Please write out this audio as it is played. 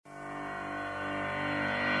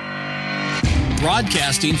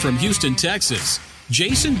Broadcasting from Houston, Texas,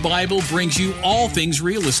 Jason Bible brings you all things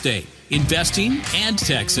real estate, investing, and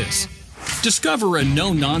Texas. Discover a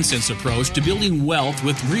no-nonsense approach to building wealth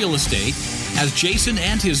with real estate as Jason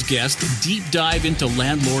and his guests deep dive into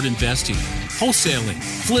landlord investing, wholesaling,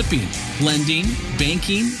 flipping, lending,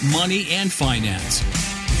 banking, money, and finance.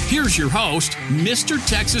 Here's your host, Mr.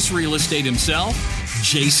 Texas Real Estate himself,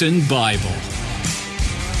 Jason Bible.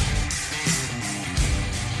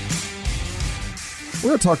 We're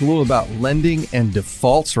going to talk a little about lending and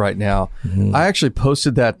defaults right now. I actually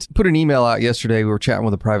put an email out yesterday. We were chatting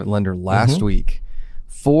with a private lender last week.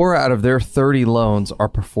 4 out of their 30 loans are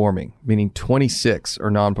performing, meaning 26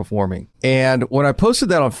 are non-performing. And when I posted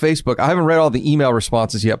that on Facebook, I haven't read all the email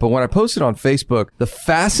responses yet, but when I posted on Facebook, the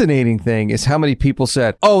fascinating thing is how many people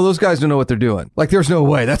said, oh, those guys don't know what they're doing. Like, there's no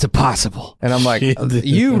way. That's impossible. And I'm like,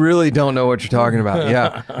 you really don't know what you're talking about.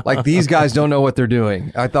 Yeah. Like, these guys don't know what they're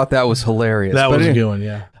doing. I thought that was hilarious. That was a good one,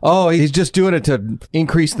 yeah. Oh, he's just doing it to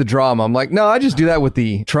increase the drama. I'm like, no, I just do that with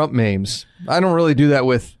the Trump memes. I don't really do that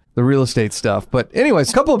with the real estate stuff. But anyways,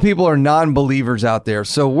 a couple of people are non-believers out there.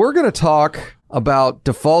 So we're going to talk about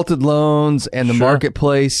defaulted loans and the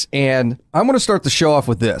marketplace. And I'm going to start the show off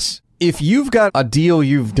with this. If you've got a deal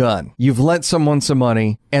you've done, you've lent someone some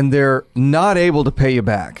money and they're not able to pay you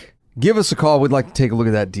back, give us a call. We'd like to take a look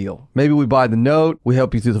at that deal. Maybe we buy the note. We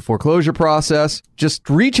help you through the foreclosure process. Just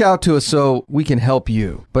reach out to us so we can help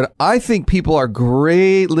you. But I think people are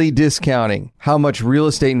greatly discounting how much real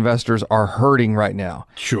estate investors are hurting right now.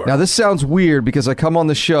 Sure. Now, this sounds weird because I come on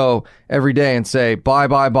the show every day and say, buy.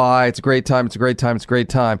 It's a great time. It's a great time. It's a great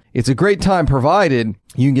time. It's a great time provided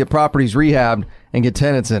you can get properties rehabbed and get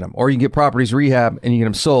tenants in them, or you can get properties rehabbed and you get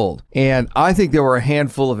them sold. And I think there were a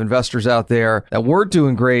handful of investors out there that weren't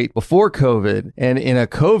doing great before COVID. And in a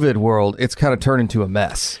COVID world, it's kind of turned into a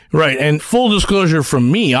mess. Right. And full disclosure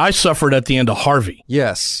from me, I suffered at the end of Harvey.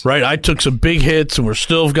 Yes. Right. I took some big hits and we're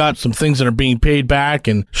still got some things that are being paid back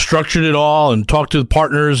and structured it all and talked to the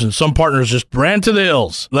partners, and some partners just ran to the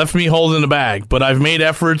hills, left me holding the bag. But I've made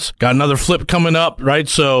efforts, got another flip coming up. Right.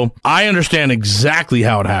 So I understand exactly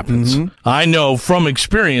how it happens. I know from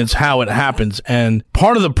experience how it happens. And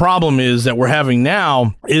part of the problem is that we're having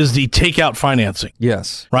now is the takeout financing.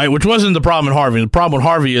 Yes. Right? Which wasn't the problem in Harvey. The problem with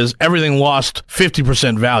Harvey is everything lost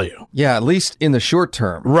 50% value. Yeah, at least in the short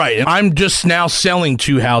term. Right. And I'm just now selling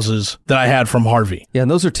 2 houses that I had from Harvey. Yeah, and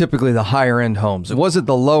those are typically the higher end homes. It wasn't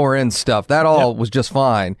the lower end stuff. That all was just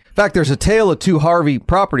fine. In fact, there's a tale of 2 Harvey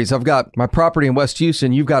properties. I've got my property in West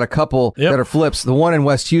Houston. You've got a couple that are flips. The one in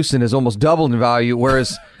West Houston is almost doubled in value,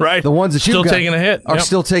 whereas the ones that still taking a hit are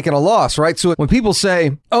still taking a loss, right? So when people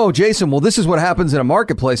say, oh, Jason, well, this is what happens in a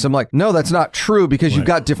marketplace, I'm like, no, that's not true, because you've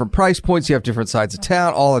got different price points, you have different sides of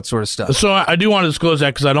town, all that sort of stuff. So I do want to disclose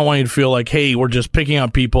that because I don't want you to feel like, hey, we're just picking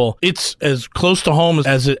on people. It's as close to home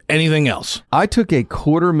as anything else. I took a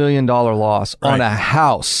 $250,000 loss on a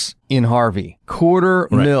house in Harvey.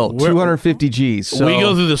 $250,000, 250 G's. So we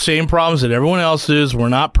go through the same problems that everyone else is. We're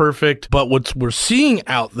not perfect, but what we're seeing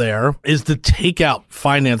out there is the takeout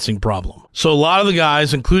financing problem. So a lot of the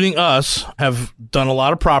guys, including us, have done a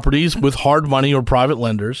lot of properties with hard money or private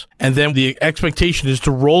lenders, and then the expectation is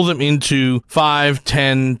to roll them into 5,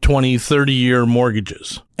 10, 20, 30-year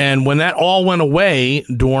mortgages. And when that all went away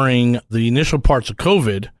during the initial parts of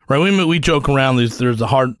COVID, right? We joke around. There's the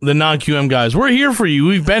non-QM guys. We're here for you.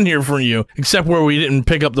 We've been here for you, except where we didn't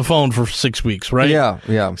pick up the phone for 6 weeks, right?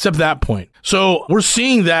 Yeah. Except that point. So we're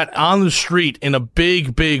seeing that on the street in a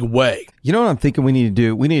big, big way. You know what I'm thinking we need to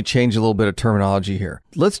do? We need to change a little bit of terminology here.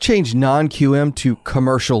 Let's change non-QM to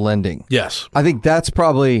commercial lending. Yes. I think that's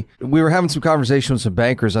probably, we were having some conversation with some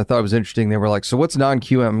bankers. I thought it was interesting. They were like, so what's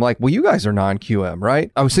non-QM? I'm like, well, you guys are non-QM,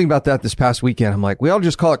 right? I was thinking about that this past weekend. I'm like, we ought to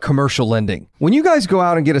just call it commercial lending. When you guys go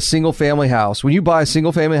out and get a single family house, when you buy a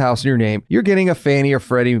single family house in your name, you're getting a Fannie or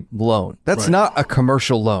Freddie loan. That's not a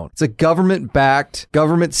commercial loan. It's a government-backed,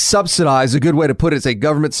 government subsidized, a good way to put it. It's a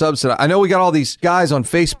government subsidized. I know we got all these guys on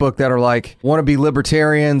Facebook that are like, want to be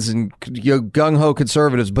libertarians and gung-ho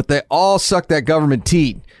conservatives, but they all suck that government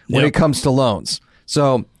teat when it comes to loans.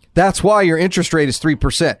 So that's why your interest rate is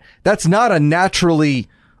 3%. That's not a naturally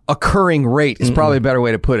occurring rate, is probably a better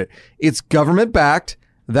way to put it. It's government-backed.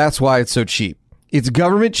 That's why it's so cheap. It's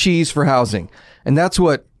government cheese for housing. And that's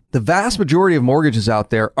what the vast majority of mortgages out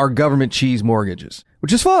there are, government cheese mortgages.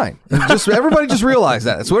 which is fine. Just everybody just realize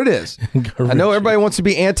that. That's what it is. I know everybody wants to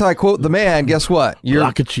be anti-quote the man. Guess what?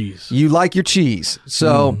 Block of cheese. You like your cheese.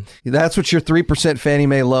 So that's what your 3% Fannie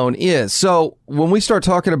Mae loan is. So when we start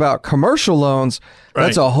talking about commercial loans,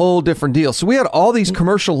 that's a whole different deal. So we had all these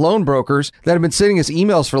commercial loan brokers that have been sending us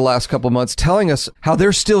emails for the last couple of months telling us how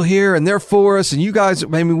they're still here and they're for us. And you guys, I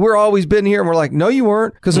mean, we're always been here. And we're like, no, you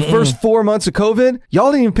weren't. Because the first 4 months of COVID,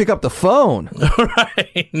 y'all didn't even pick up the phone.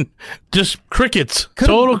 Right. Just crickets.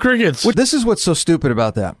 Total crickets. This is what's so stupid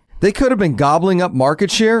about that. They could have been gobbling up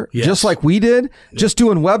market share just like we did, just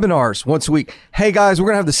doing webinars once a week. Hey, guys, we're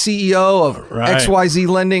going to have the CEO of XYZ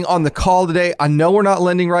Lending on the call today. I know we're not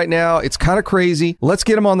lending right now. It's kind of crazy. Let's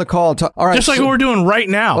get him on the call and talk. All right, just like what we're doing right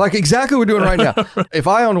now. Like exactly what we're doing right now. If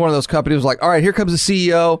I owned one of those companies, it was like, all right, here comes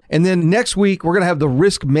the CEO. And then next week, we're going to have the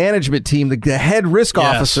risk management team, the head risk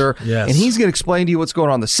officer. Yes. And he's going to explain to you what's going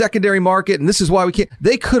on in the secondary market. And this is why we can't.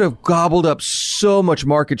 They could have gobbled up so much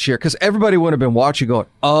market share because everybody would have been watching going,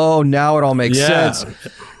 oh, now it all makes sense.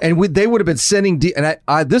 And they would have been sending,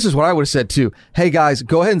 and this is what I would have said too. Hey guys,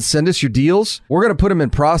 go ahead and send us your deals. We're going to put them in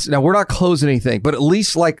process. Now we're not closing anything, but at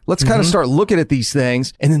least let's kind of start looking at these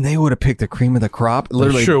things. And then they would have picked the cream of the crop.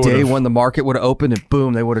 Literally day when the market would have opened and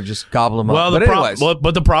boom, they would have just gobbled them up.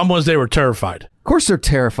 But the problem was they were terrified. Of course they're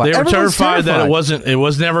terrified. They were terrified that it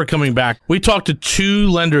was never coming back. We talked to 2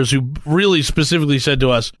 lenders who really specifically said to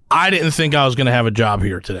us, I didn't think I was going to have a job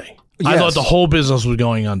here today. Yes. I thought the whole business was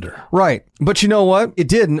going under. Right. But you know what? It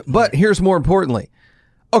didn't. But here's more importantly.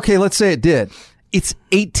 Okay, let's say it did. It's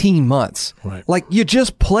 18 months. Right. Like, you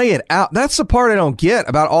just play it out. That's the part I don't get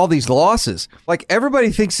about all these losses. Like, everybody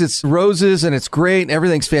thinks it's roses and it's great and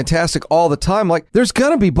everything's fantastic all the time. Like, there's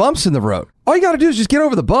going to be bumps in the road. All you got to do is just get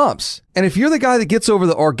over the bumps. And if you're the guy that gets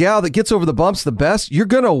over or gal that gets over the bumps the best, you're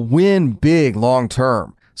going to win big long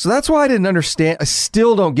term. So that's why I didn't understand. I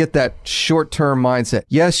still don't get that short-term mindset.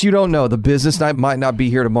 Yes, you don't know. The business might not be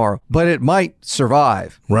here tomorrow, but it might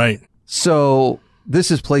survive. Right. So this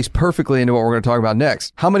is placed perfectly into what we're going to talk about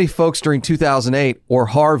next. How many folks during 2008 or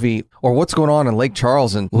Harvey or what's going on in Lake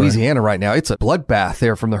Charles in Louisiana right now? It's a bloodbath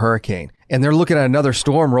there from the hurricane. And they're looking at another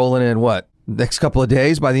storm rolling in, next couple of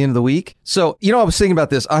days by the end of the week. So, I was thinking about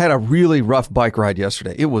this. I had a really rough bike ride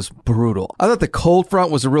yesterday. It was brutal. I thought the cold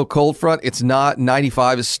front was a real cold front. It's not.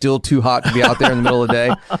 95 is still too hot to be out there in the middle of the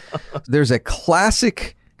day. There's a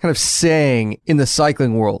classic kind of saying in the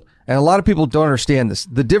cycling world, and a lot of people don't understand this.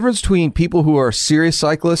 The difference between people who are serious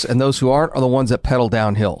cyclists and those who aren't are the ones that pedal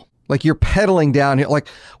downhill. Like, you're pedaling downhill. Like,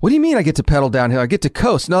 what do you mean I get to pedal downhill? I get to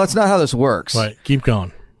coast. No, that's not how this works. Right. Keep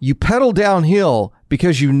going. You pedal downhill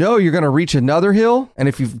because you know you're going to reach another hill. And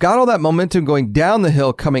if you've got all that momentum going down the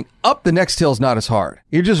hill, coming up the next hill is not as hard.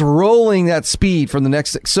 You're just rolling that speed from the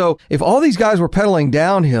next. So if all these guys were pedaling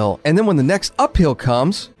downhill and then when the next uphill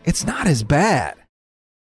comes, it's not as bad.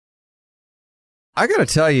 I got to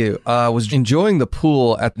tell you, I was enjoying the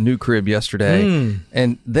pool at the new crib yesterday.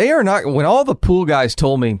 And they are not, when all the pool guys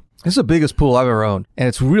told me, this is the biggest pool I've ever owned and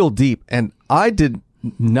it's real deep. And I did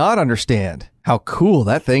not understand how cool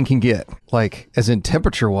that thing can get, like as in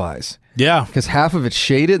temperature wise. Yeah. Because half of it's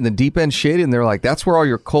shaded and the deep end shaded. And they're like, that's where all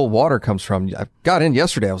your cold water comes from. I got in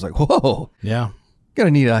yesterday. I was like, whoa. Yeah. Going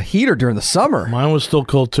to need a heater during the summer. Mine was still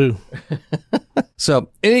cold too. So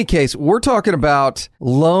in any case, we're talking about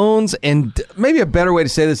loans, and maybe a better way to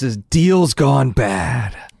say this is deals gone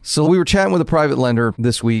bad. So we were chatting with a private lender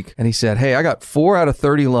this week, and he said, hey, I got 4 out of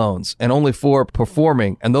 30 loans and only 4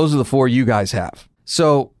 performing, and those are the 4 you guys have.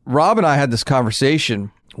 So Rob and I had this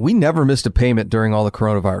conversation. We never missed a payment during all the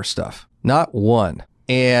coronavirus stuff. Not one.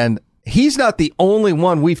 And he's not the only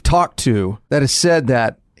one we've talked to that has said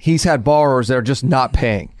that he's had borrowers that are just not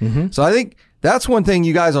paying. Mm-hmm. So I think that's one thing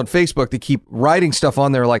you guys on Facebook that keep writing stuff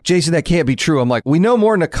on there like, Jason, that can't be true. I'm like, we know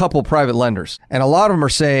more than a couple private lenders. And a lot of them are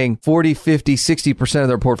saying 40, 50, 60% of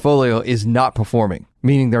their portfolio is not performing,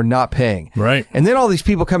 meaning they're not paying. Right. And then all these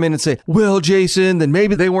people come in and say, well, Jason, then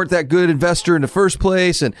maybe they weren't that good investor in the first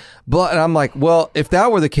place. And I'm like, well, if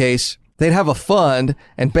that were the case, they'd have a fund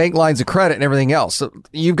and bank lines of credit and everything else. So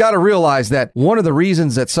you've got to realize that one of the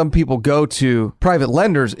reasons that some people go to private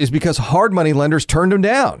lenders is because hard money lenders turned them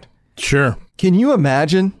down. Sure. Can you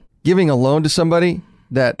imagine giving a loan to somebody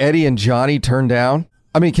that Eddie and Johnny turned down?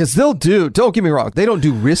 I mean, because don't get me wrong, they don't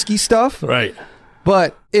do risky stuff. Right.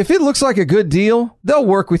 But if it looks like a good deal, they'll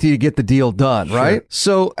work with you to get the deal done, right?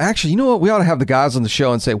 So actually, you know what? We ought to have the guys on the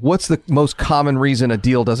show and say, what's the most common reason a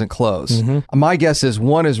deal doesn't close? My guess is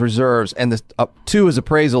 1 is reserves, and 2 is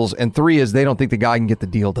appraisals, and 3 is they don't think the guy can get the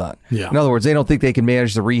deal done. Yeah. In other words, they don't think they can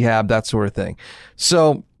manage the rehab, that sort of thing.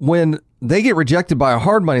 So when they get rejected by a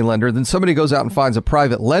hard money lender, then somebody goes out and finds a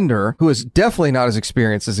private lender who is definitely not as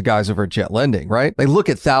experienced as the guys over at Jet Lending, right? They look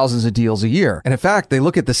at thousands of deals a year. And in fact, they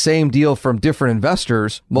look at the same deal from different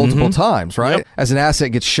investors multiple times, right? Yep. As an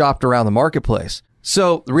asset gets shopped around the marketplace.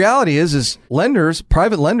 So the reality is lenders,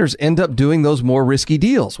 private lenders end up doing those more risky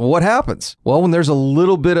deals. Well, what happens? Well, when there's a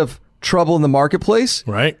little bit of trouble in the marketplace,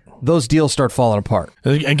 Right. those deals start falling apart.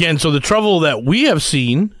 Again, so the trouble that we have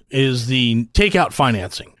seen is the takeout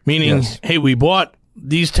financing, meaning, Yes. hey, we bought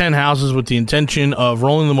these 10 houses with the intention of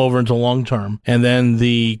rolling them over into long term, and then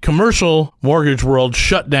the commercial mortgage world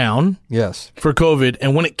shut down Yes. for COVID,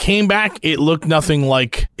 and when it came back, it looked nothing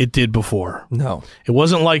like it did before. No. It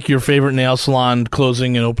wasn't like your favorite nail salon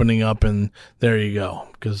closing and opening up, and there you go.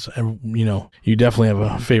 Because, you know, you definitely have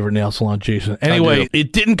a favorite nail salon, Jason. Anyway,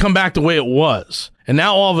 it didn't come back the way it was. And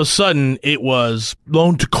now all of a sudden, it was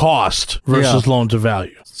loan to cost versus loan to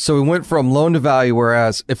value. So we went from loan to value,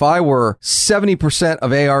 whereas if I were 70%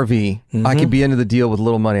 of ARV, I could be into the deal with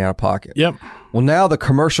little money out of pocket. Yep. Well, now the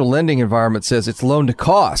commercial lending environment says it's loan to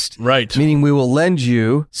cost. Right. Meaning we will lend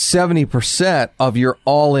you 70% of your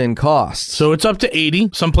all-in costs. So it's up to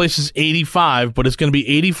 80, some places 85, but it's going to be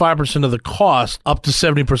 85% of the cost up to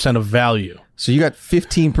 70% of value. So you got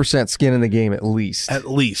 15% skin in the game at least. At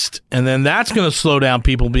least. And then that's going to slow down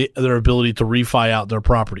people, their ability to refi out their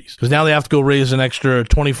properties. Because now they have to go raise an extra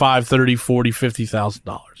 $25,000, $30,000, $40,000,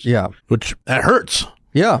 $50,000. Yeah. Which, that hurts.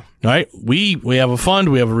 Yeah. Right? We have a fund,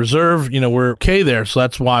 we have a reserve, you know, we're okay there. So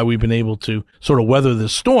that's why we've been able to sort of weather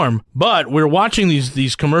this storm. But we're watching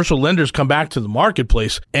these commercial lenders come back to the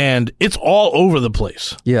marketplace, and it's all over the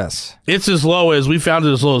place. Yes. It's as low as, we found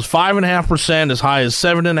it as low as 5.5%, as high as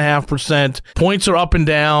 7.5%. Points are up and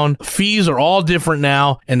down. Fees are all different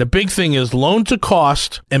now. And the big thing is loan to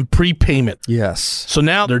cost and prepayment. Yes. So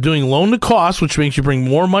now they're doing loan to cost, which makes you bring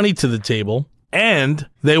more money to the table. And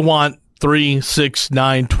they want 3, 6,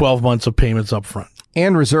 9, 12 months of payments up front.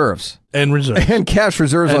 And reserves. And reserves. And cash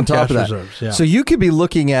reserves And on top of cash that. reserves, yeah. So you could be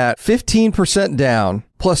looking at 15% down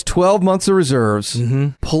plus 12 months of reserves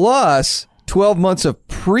plus 12 months of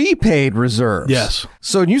prepaid reserves. Yes.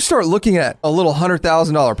 So when you start looking at a little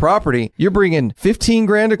 $100,000 property, you're bringing 15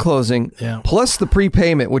 grand to closing plus the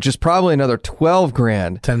prepayment, which is probably another 12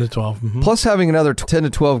 grand. 10 to 12. Plus having another 10 to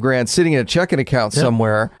 12 grand sitting in a checking account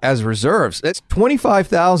somewhere as reserves. That's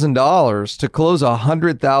 $25,000 to close a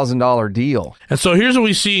 $100,000 deal. And so here's what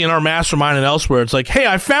we see in our mastermind and elsewhere. It's like, hey,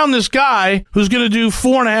 I found this guy who's going to do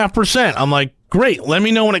 4.5%. I'm like, great. Let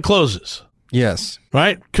me know when it closes. Yes.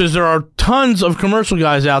 Right? Because there are tons of commercial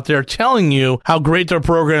guys out there telling you how great their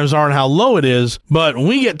programs are and how low it is. But when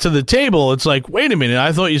we get to the table, it's like, wait a minute,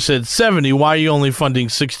 I thought you said 70. Why are you only funding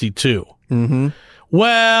 62?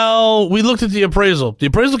 Well, we looked at the appraisal. The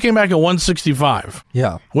appraisal came back at 165.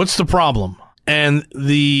 Yeah. What's the problem? And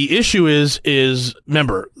the issue is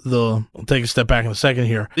remember, I'll take a step back in a second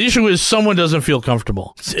here. The issue is someone doesn't feel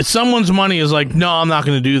comfortable. Someone's money is like, no, I'm not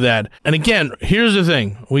going to do that. And again, here's the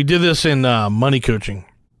thing. We did this in money coaching.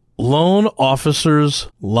 Loan officers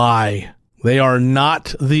lie. They are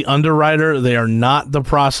not the underwriter. They are not the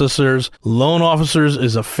processors. Loan officers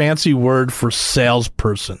is a fancy word for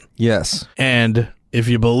salesperson. Yes. And if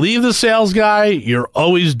you believe the sales guy, you're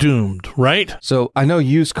always doomed, right? So I know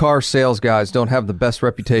used car sales guys don't have the best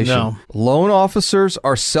reputation. No. Loan officers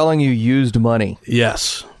are selling you used money.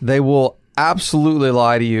 Yes. They will absolutely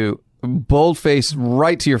lie to you. Bold-faced,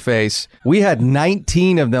 right to your face. We had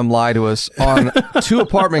 19 of them lie to us on 2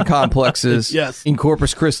 apartment complexes in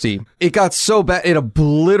Corpus Christi. It got so bad, it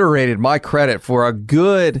obliterated my credit for a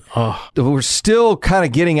good, we're still kind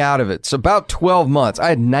of getting out of it. So about 12 months, I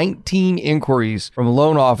had 19 inquiries from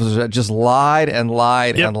loan officers that just lied and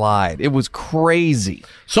lied and lied. It was crazy.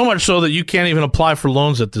 So much so that you can't even apply for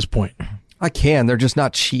loans at this point. I can. They're just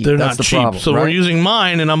not cheap. They're That's not the cheap. problem, So right? we're using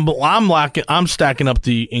mine, and I'm stacking up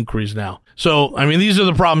the inquiries now. So, I mean, these are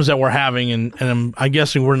the problems that we're having, and I'm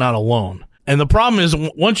guessing we're not alone. And the problem is,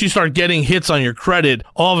 once you start getting hits on your credit,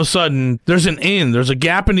 all of a sudden, there's a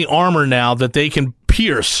gap in the armor now that they can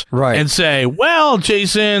pierce and say, well,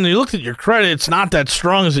 Jason, you looked at your credit, it's not that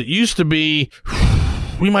strong as it used to be.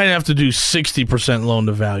 We might have to do 60% loan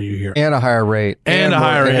to value here. And a higher rate. And a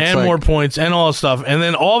higher rate, and more points, and all that stuff. And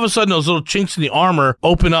then all of a sudden, those little chinks in the armor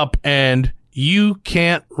open up, and you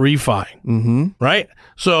can't refi. Right?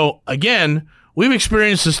 So, again, We've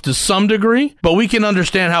experienced this to some degree, but we can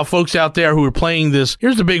understand how folks out there who are playing this.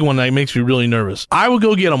 Here's the big one that makes me really nervous. I would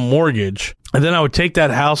go get a mortgage, and then I would take that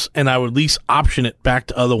house and I would lease option it back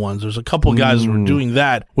to other ones. There's a couple guys who are doing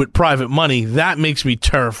that with private money. That makes me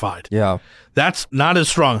terrified. Yeah. That's not as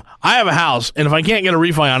strong. I have a house, and if I can't get a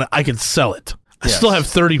refi on it, I can sell it. I still have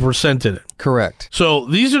 30% in it. Correct. So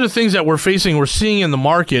these are the things that we're seeing in the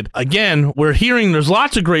market. Again, we're hearing there's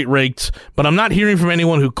lots of great rates, but I'm not hearing from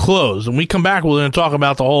anyone who closed. And we come back, we're going to talk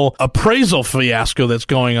about the whole appraisal fiasco that's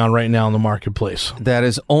going on right now in the marketplace. That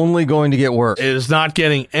is only going to get worse. It is not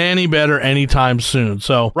getting any better anytime soon.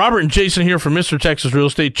 So Robert and Jason here from Mr. Texas Real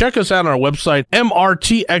Estate. Check us out on our website,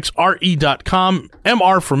 mrtxre.com.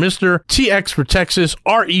 MR for Mr., TX for Texas,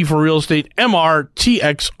 RE for Real Estate,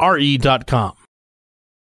 mrtxre.com.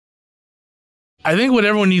 I think what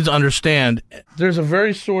everyone needs to understand, there's a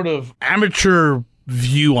very sort of amateur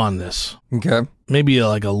view on this. Okay. Maybe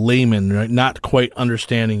like a layman, right? Not quite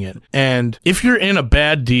understanding it. And if you're in a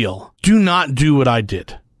bad deal, do not do what I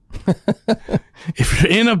did. If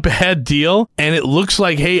you're in a bad deal and it looks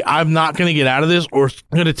like, hey, I'm not going to get out of this, or it's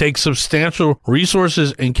going to take substantial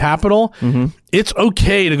resources and capital, it's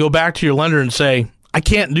okay to go back to your lender and say, I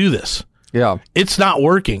can't do this. Yeah. It's not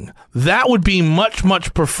working. That would be much,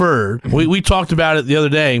 much preferred. We talked about it the other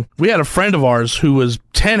day. We had a friend of ours who was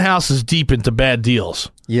 10 houses deep into bad deals.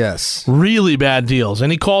 Yes. Really bad deals.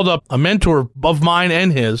 And he called up a mentor of mine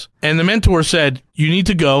and his, and the mentor said, you need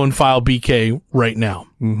to go and file BK right now.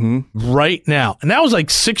 Right now. And that was like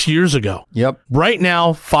 6 years ago. Yep. Right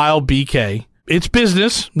now, file BK. It's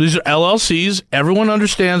business. These are LLCs. Everyone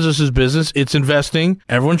understands this is business. It's investing.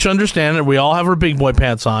 Everyone should understand it. We all have our big boy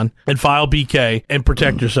pants on, and file BK and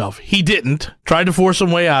protect yourself. He didn't. Tried to force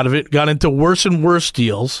some way out of it. Got into worse and worse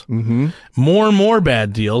deals. More and more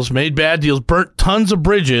bad deals. Made bad deals. Burnt tons of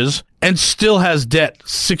bridges, and still has debt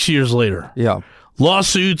 6 years later. Yeah.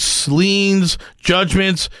 Lawsuits, liens,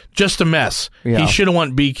 judgments, just a mess. Yeah. He should have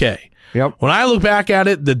went BK. Yep. When I look back at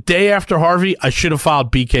it, the day after Harvey, I should have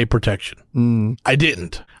filed BK protection. I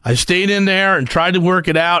didn't. I stayed in there and tried to work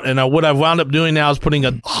it out, and what I've wound up doing now is putting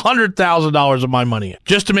 $100,000 of my money in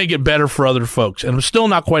just to make it better for other folks. And I'm still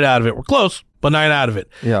not quite out of it. We're close, but not out of it.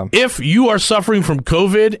 Yeah. If you are suffering from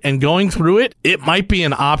COVID and going through it, it might be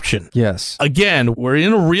an option. Yes. Again, we're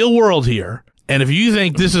in a real world here, and if you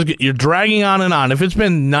think you're dragging on and on, if it's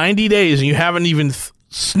been 90 days and you haven't even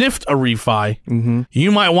sniffed a refi,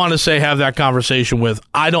 you might want to have that conversation with,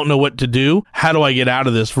 I don't know what to do. How do I get out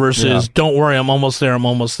of this? Versus, don't worry, I'm almost there. I'm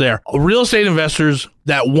almost there. Real estate investors,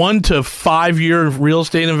 that 1 to 5 year real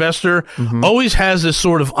estate investor always has this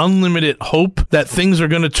sort of unlimited hope that things are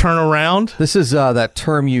going to turn around. This is that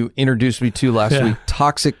term you introduced me to last week,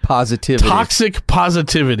 toxic positivity. Toxic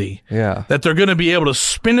positivity. Yeah. That they're going to be able to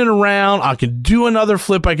spin it around. I could do another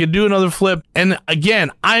flip. And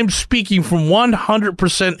again, I'm speaking from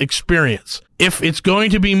 100% experience. If it's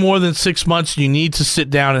going to be more than 6 months, you need to sit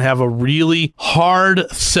down and have a really hard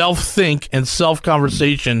self-think and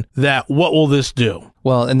self-conversation that what will this do?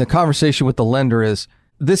 Well, and the conversation with the lender is,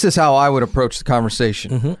 this is how I would approach the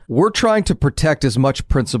conversation. We're trying to protect as much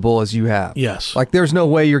principal as you have. Yes. Like, there's no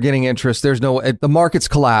way you're getting interest. The market's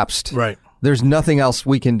collapsed. Right. There's nothing else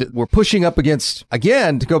we can do. We're pushing up against,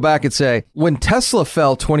 again, to go back and say, when Tesla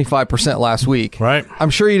fell 25% last week, right? I'm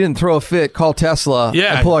sure you didn't throw a fit, call Tesla,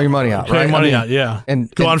 and pull all your money out, right? And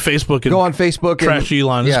go on Facebook and trash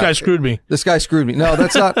Elon. This guy screwed me. This guy screwed me. No,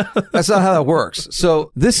 that's not how that works.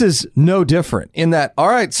 So this is no different in that, all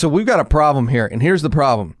right, so we've got a problem here, and here's the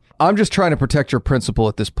problem. I'm just trying to protect your principal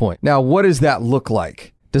at this point. Now, what does that look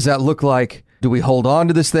like? Does that look like, do we hold on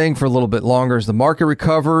to this thing for a little bit longer as the market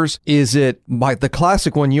recovers? Is it, the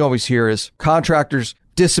classic one you always hear is contractors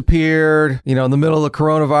disappeared, in the middle of the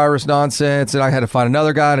coronavirus nonsense, and I had to find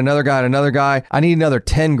another guy. I need another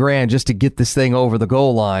 10 grand just to get this thing over the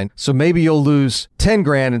goal line. So maybe you'll lose 10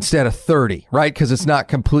 grand instead of 30, right? Because it's not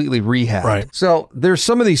completely rehabbed. Right. So there's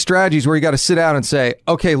some of these strategies where you got to sit down and say,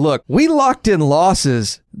 okay, look, we locked in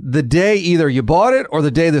losses the day either you bought it or the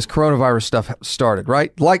day this coronavirus stuff started,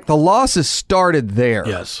 right? Like, the losses started there.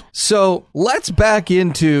 Yes. So let's back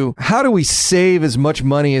into, how do we save as much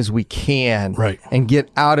money as we can, right, and get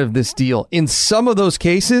out of this deal? In some of those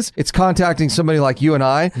cases, it's contacting somebody like you and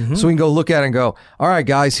I, so we can go look at it and go, all right,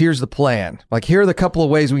 guys, here's the plan. Like, here are the couple of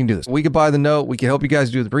ways we can do this. We could buy the note. We can help you guys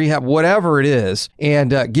do the rehab, whatever it is,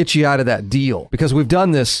 and get you out of that deal. Because we've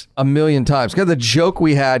done this a million times. Because the joke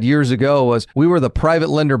we had years ago was we were the private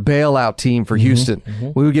lender bailout team for Houston.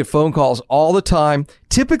 We would get phone calls all the time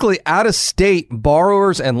typically out-of-state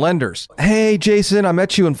borrowers and lenders. Hey, Jason, I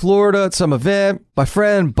met you in Florida at some event. My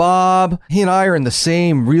friend Bob, he and I are in the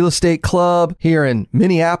same real estate club here in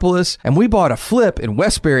Minneapolis, and we bought a flip in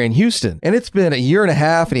Westbury in Houston. And it's been a year and a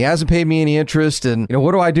half, and he hasn't paid me any interest. And,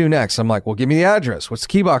 what do I do next? I'm like, well, give me the address. What's the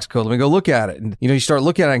key box code? Let me go look at it. And, you start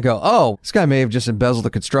looking at it and go, oh, this guy may have just embezzled the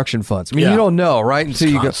construction funds. I mean, you don't know, right? Until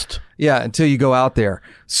you go out there.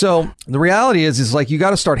 So the reality is like, you got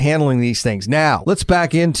to start handling these things. Now, let's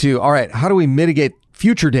back into, all right, how do we mitigate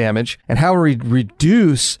future damage and how do we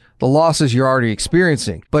reduce the losses you're already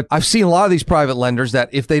experiencing? But I've seen a lot of these private lenders that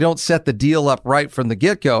if they don't set the deal up right from the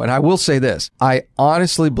get-go, and I will say this, I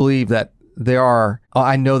honestly believe that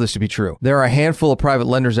I know this to be true. There are a handful of private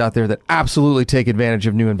lenders out there that absolutely take advantage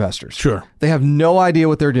of new investors. Sure. They have no idea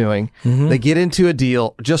what they're doing. They get into a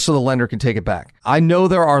deal just so the lender can take it back. I know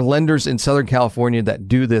there are lenders in Southern California that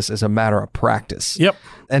do this as a matter of practice. Yep.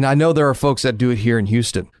 And I know there are folks that do it here in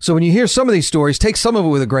Houston. So when you hear some of these stories, take some of it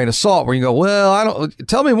with a grain of salt where you go, well,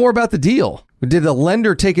 tell me more about the deal. Did the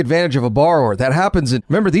lender take advantage of a borrower? That happens.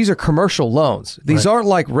 Remember, these are commercial loans. These aren't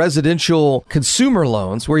like residential consumer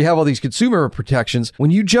loans where you have all these consumer protections.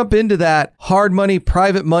 When you jump into that hard money,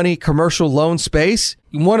 private money, commercial loan space,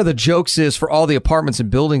 one of the jokes is for all the apartments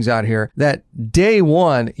and buildings out here that day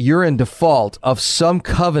one, you're in default of some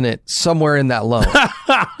covenant somewhere in that loan.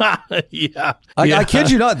 Yeah. I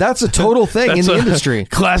kid you not. That's a total thing in the industry.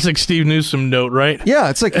 Classic Steve Newsom note, right? Yeah.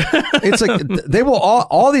 It's like they will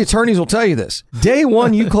all the attorneys will tell you this. Day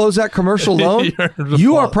one, you close that commercial loan,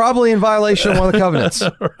 you are probably in violation of one of the covenants.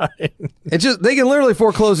 Right. It's just, they can literally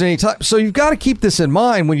foreclose at any time. So you've got to keep this in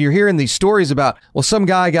mind when you're hearing these stories about, well, some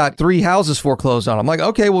guy got 3 houses foreclosed on. I'm like,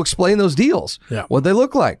 okay, we'll explain those deals. Yeah. What'd they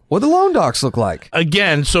look like? What'd the loan docs look like?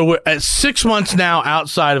 Again, so we're at 6 months now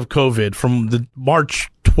outside of COVID from the March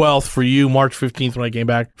 12th for you, March 15th when I came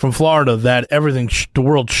back from Florida, that everything, the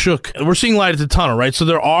world shook. We're seeing light at the tunnel, right? So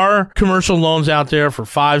there are commercial loans out there for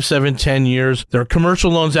 5, 7, 10 years. There are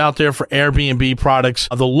commercial loans out there for Airbnb products.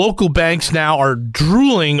 The local banks now are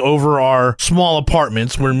drooling over our small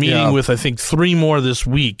apartments. We're meeting with, I think, 3 more this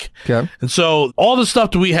week. Okay. And so all the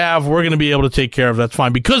stuff that we have, we're going to be able to take care of. That's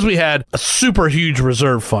fine because we had a super huge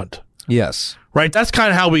reserve fund. Yes. Right? That's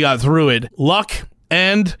kind of how we got through it. Luck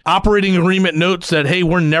and operating agreement notes that, hey,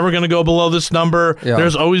 we're never going to go below this number. Yeah.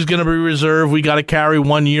 There's always going to be reserve. We got to carry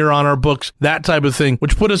 1 year on our books, that type of thing,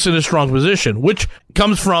 which put us in a strong position, which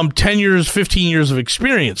comes from 10 years, 15 years of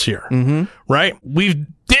experience here, right? We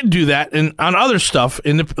did do that on other stuff,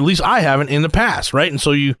 at least I haven't in the past, right? And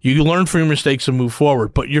so you learn from your mistakes and move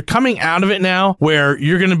forward. But you're coming out of it now where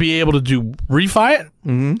you're going to be able to do refi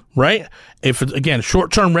it, right? If it's, again,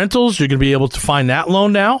 short-term rentals, you're going to be able to find that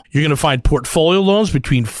loan now. You're going to find portfolio loans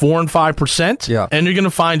between 4 and 5%, and you're going to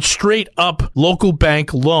find straight-up local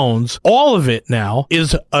bank loans. All of it now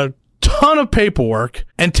is a ton of paperwork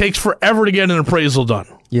and takes forever to get an appraisal done.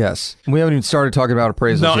 Yes. We haven't even started talking about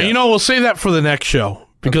appraisals yet. We'll save that for the next show.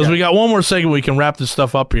 Because we got one more segment we can wrap this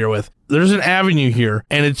stuff up here with. There's an avenue here,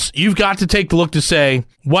 and you've got to take the look to say,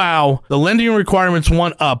 wow, the lending requirements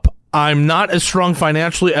went up. I'm not as strong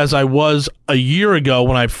financially as I was a year ago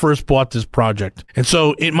when I first bought this project. And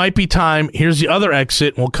so it might be time. Here's the other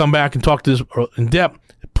exit. We'll come back and talk to this in depth.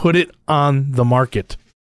 Put it on the market.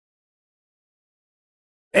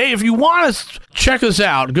 Hey, if you want to check us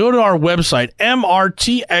out, go to our website,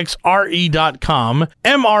 mrtxre.com.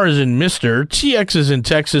 MR is in Mr., TX is in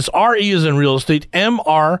Texas, RE is in real estate,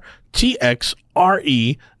 mrtxre.com.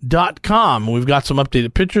 We've got some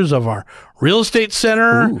updated pictures of our real estate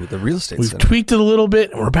center. Ooh, the real estate center. We've tweaked it a little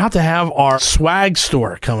bit. We're about to have our swag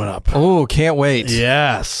store coming up. Oh, can't wait.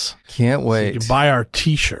 Yes. Can't wait. So you can buy our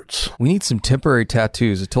t-shirts. We need some temporary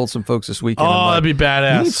tattoos. I told some folks this weekend. That'd be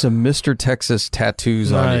badass. We need some Mr. Texas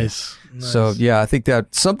tattoos on you. Nice. So, yeah, I think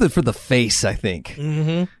that's something for the face, I think.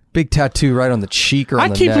 Big tattoo right on the cheek or on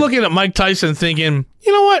the neck. I keep looking at Mike Tyson thinking,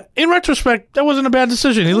 you know what? In retrospect, that wasn't a bad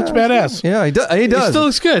decision. He looks badass. Yeah, he does. He still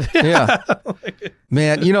looks good. Yeah.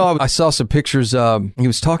 Man, I saw some pictures. He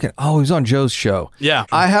was talking. Oh, he was on Joe's show. Yeah.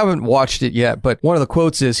 I haven't watched it yet, but one of the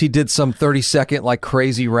quotes is he did some 30-second like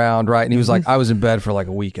crazy round, right? And he was like, I was in bed for like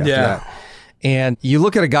a week after that. And you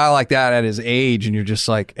look at a guy like that at his age and you're just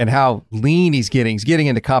like, and how lean he's getting. He's getting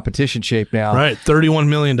into competition shape now. Right. $31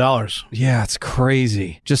 million. Yeah, it's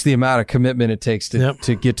crazy. Just the amount of commitment it takes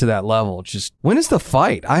to get to that level. Just, when is the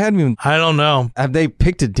fight? I don't know. Have they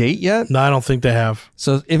picked a date yet? No, I don't think they have.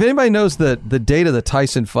 So if anybody knows the date of the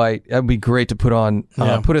Tyson fight, that'd be great to put on,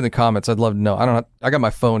 put it in the comments. I'd love to know. I got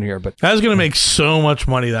my phone here, but. That's going to make so much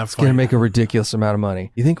money, that fight. It's going to make a ridiculous amount of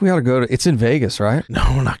money. You think we ought to go to, it's in Vegas, right? No,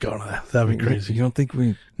 we're not going to that. That'd be crazy. crazy. You don't think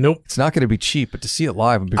we... Nope. It's not going to be cheap, but to see it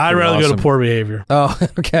live would be I'd pretty rather awesome. go to Poor Behavior. Oh,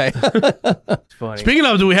 okay. It's funny. Speaking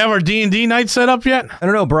of, do we have our D&D night set up yet? I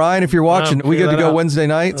don't know, Brian, if you're watching, we figure good to that go out. Wednesday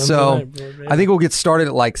night. So Wednesday night, I think we'll get started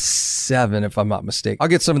at like 7, if I'm not mistaken. I'll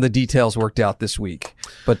get some of the details worked out this week,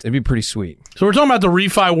 but it'd be pretty sweet. So we're talking about the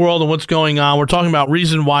refi world and what's going on. We're talking about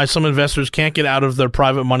reason why some investors can't get out of their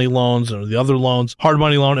private money loans or the other loans, hard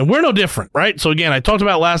money loan, and we're no different, right? So again, I talked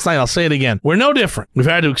about it last night. I'll say it again. We're no different. We've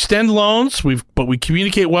had to extend loans, but we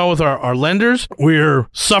communicate well with our lenders. We're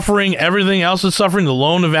suffering. Everything else is suffering. The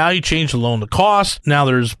loan to value changed the loan to cost. Now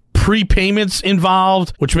there's prepayments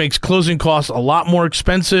involved, which makes closing costs a lot more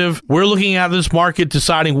expensive. We're looking at this market,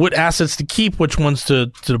 deciding what assets to keep, which ones to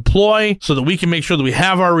deploy, so that we can make sure that we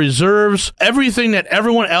have our reserves. Everything that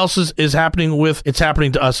everyone else is happening with, it's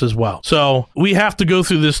happening to us as well. So we have to go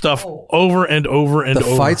through this stuff over and over and over.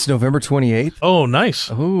 The fight's November 28th? Oh, nice.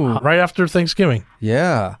 Ooh. Right after Thanksgiving.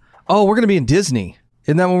 Yeah. Oh, we're going to be in Disney.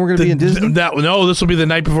 Isn't that when we're going to be in Disney? No, this will be the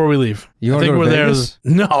night before we leave. You want to go to Vegas?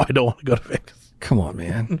 No, I don't want to go to Vegas. Come on,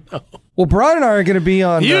 man. No. Well, Brian and I are going to be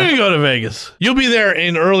on... You can go to Vegas. You'll be there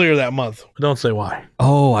in earlier that month. Don't say why.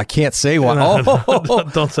 Oh, I can't say why. No,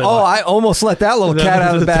 don't say why. Oh, I almost let that little cat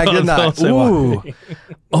out of the bag, didn't I? Don't say Ooh. why.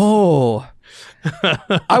 Oh.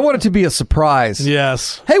 I want it to be a surprise.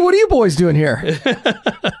 Yes. Hey, what are you boys doing here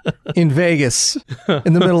in Vegas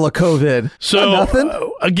in the middle of COVID? So, nothing?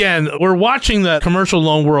 Again, we're watching the commercial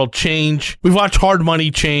loan world change. We've watched hard money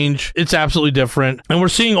change. It's absolutely different. And we're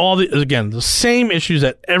seeing the same issues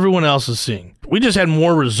that everyone else is seeing. We just had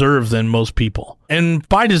more reserve than most people. And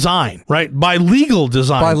by design, right? By legal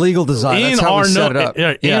design. By legal design. That's how we set it up.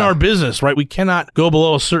 In our business, right? We cannot go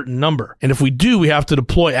below a certain number. And if we do, we have to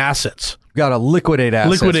deploy assets. Got to liquidate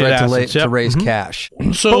assets, to raise cash.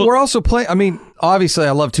 So, but we're also playing, I mean, obviously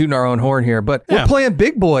I love tooting our own horn here, but we're playing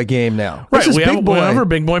big boy game now. Right, we have our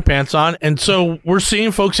big boy pants on. And so we're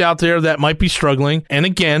seeing folks out there that might be struggling. And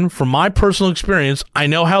again, from my personal experience, I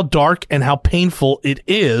know how dark and how painful it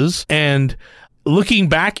is. And looking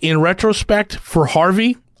back in retrospect for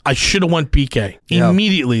Harvey, I should have went BK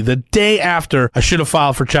immediately. The day after, I should have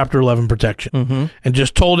filed for Chapter 11 protection and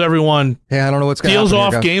just told everyone, hey, I don't know what's going to happen.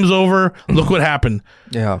 Deal's off, game's over. Look what happened.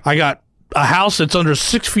 Yeah. I got a house that's under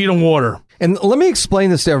 6 feet of water. And let me explain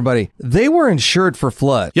this to everybody. They were insured for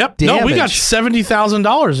flood. Yep. damage. No, we got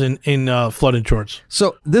 $70,000 in flood insurance.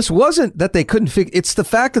 So this wasn't that they couldn't fix. It's the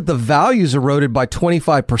fact that the values eroded by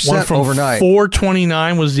 25% overnight.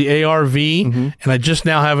 $429 was the ARV, and I just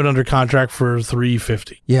now have it under contract for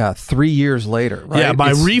 $350. Yeah, 3 years later. Right? Yeah,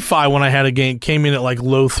 by refi when I had a gain came in at like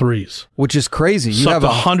low threes, which is crazy. You have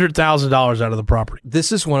 $100,000 out of the property.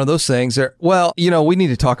 This is one of those things that, well, we need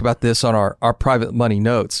to talk about this on our private money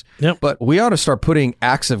notes. Yep. But we ought to start putting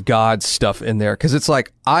acts of God stuff in there because it's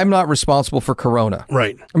like, I'm not responsible for Corona.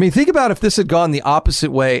 Right. I mean, think about if this had gone the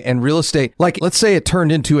opposite way and real estate, like let's say it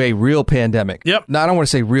turned into a real pandemic. Yep. Now, I don't want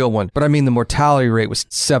to say real one, but I mean the mortality rate was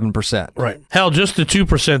 7%. Right. Hell, just the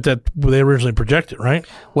 2% that they originally projected, right?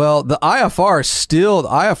 Well, the IFR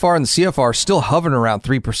and the CFR are still hovering around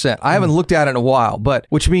 3%. I haven't looked at it in a while, but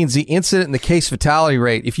which means the incident and the case fatality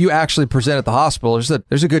rate, if you actually present at the hospital,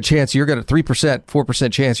 there's a good chance you're going to 3%,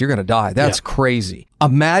 4% chance you're going to die. That's crazy.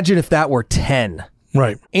 Imagine if that were 10.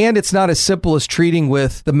 Right. And it's not as simple as treating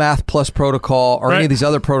with the Math Plus protocol or any of these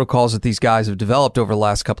other protocols that these guys have developed over the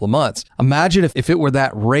last couple of months. Imagine if it were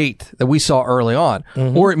that rate that we saw early on,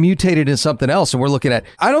 or it mutated into something else. And we're looking at,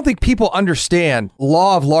 I don't think people understand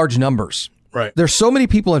law of large numbers. Right. There's so many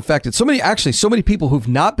people infected, so many people who've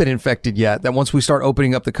not been infected yet that once we start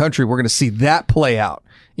opening up the country, we're going to see that play out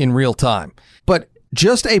in real time. But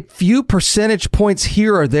just a few percentage points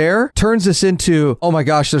here or there turns this into, oh my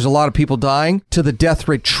gosh, there's a lot of people dying, to the death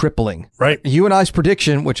rate tripling. Right. You and I's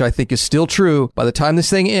prediction, which I think is still true, by the time this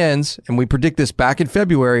thing ends, and we predict this back in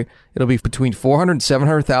February, it'll be between 400 and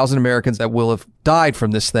 700,000 Americans that will have died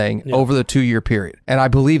from this thing over the 2-year period. And I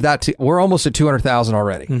believe that we're almost at 200,000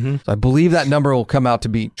 already. So I believe that number will come out to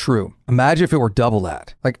be true. Imagine if it were double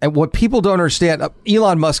that. Like, what people don't understand,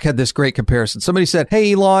 Elon Musk had this great comparison. Somebody said,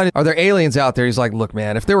 hey, Elon, are there aliens out there? He's like, look,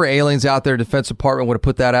 man, if there were aliens out there, Defense Department would have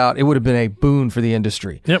put that out. It would have been a boon for the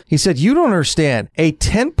industry. Yep. He said, you don't understand. A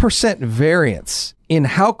 10% variance in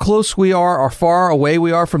how close we are or far away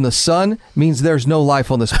we are from the sun means there's no life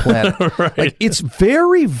on this planet. Right. Like, it's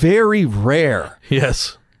very, very rare.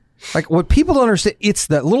 Yes. Like, what people don't understand, it's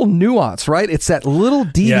that little nuance, right? It's that little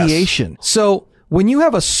deviation. Yes. So when you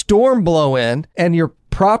have a storm blow in and your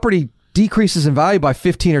property decreases in value by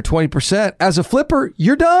 15 or 20%, as a flipper,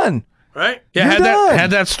 you're done. Right. Yeah.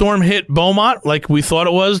 Had that storm hit Beaumont like we thought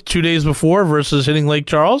it was 2 days before versus hitting Lake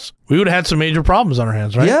Charles, we would have had some major problems on our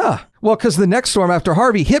hands, right? Yeah. Well, because the next storm after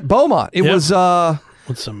Harvey hit Beaumont. It was,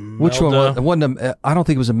 What's Imelda? which one was it? Wasn't I don't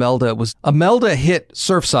think it was Imelda. It was Imelda hit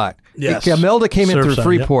Surfside. Yes. Imelda came in through Surfside,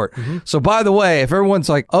 Freeport. yep. Mm-hmm. So by the way, if everyone's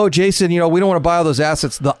like, oh, Jason, we don't want to buy all those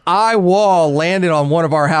assets, the eye wall landed on one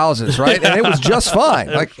of our houses, right? And it was just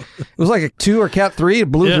fine. Like it was like a 2 or cat 3,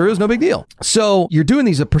 it blew through, it was no big deal. So you're doing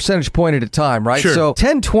these a percentage point at a time, right? Sure. So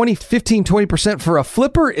 10, 20, 15, 20% for a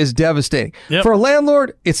flipper is devastating. Yep. For a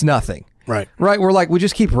landlord, it's nothing. Right. We're like, we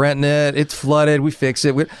just keep renting it. It's flooded. We fix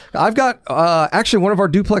it. I've got, actually, one of our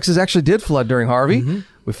duplexes actually did flood during Harvey. Mm-hmm.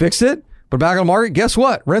 We fixed it. But back on the market, guess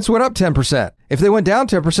what? Rents went up 10%. If they went down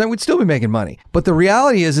 10%, we'd still be making money. But the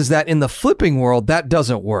reality is that in the flipping world, that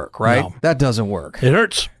doesn't work, right? No. That doesn't work. It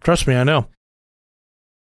hurts. Trust me, I know.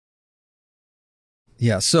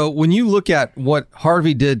 Yeah. So when you look at what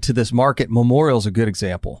Harvey did to this market, Memorial's a good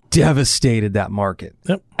example. Devastated that market.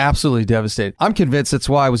 Yep. Absolutely devastated. I'm convinced that's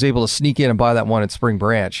why I was able to sneak in and buy that one at Spring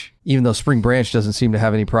Branch, even though Spring Branch doesn't seem to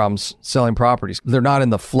have any problems selling properties. They're not in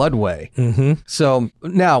the floodway. Mm-hmm. So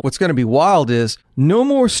now what's going to be wild is no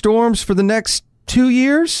more storms for the next 2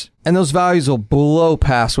 years, and those values will blow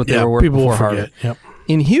past what they were worth people will before forget. Harvey. Yep.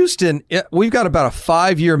 In Houston, we've got about a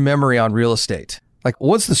 5-year memory on real estate. Like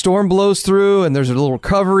once the storm blows through and there's a little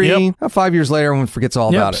recovery, 5 years later, everyone forgets all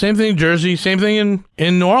about it. Same thing in Jersey, same thing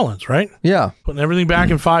in New Orleans, right? Yeah. Putting everything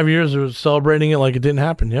back in 5 years, they're celebrating it like it didn't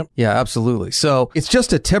happen. Yep. Yeah, absolutely. So it's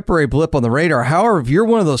just a temporary blip on the radar. However, if you're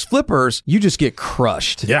one of those flippers, you just get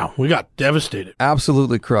crushed. Yeah, we got devastated.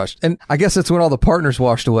 Absolutely crushed. And I guess that's when all the partners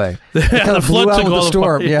washed away. It kind The of blew flood out took with all the the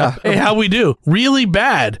storm. Yeah. Hey, how we do? Really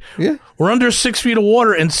bad. Yeah. We're under 6 feet of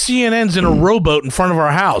water and CNN's in a rowboat in front of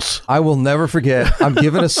our house. I will never forget. I'm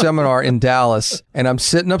giving a seminar in Dallas, and I'm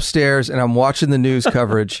sitting upstairs, and I'm watching the news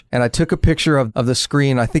coverage, and I took a picture of the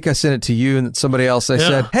screen. I think I sent it to you and somebody else. I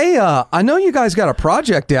said, hey, I know you guys got a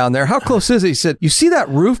project down there. How close is it? He said, you see that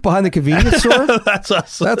roof behind the convenience store? That's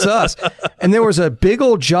us. That's us. And there was a big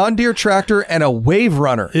old John Deere tractor and a wave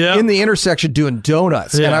runner in the intersection doing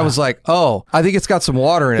donuts. And I was like, oh, I think it's got some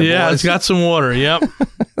water in it. Yeah, boys. it's got some water. Yep.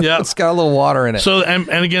 Yep. It's got a little water in it. So, and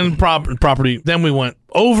again, property. Then we went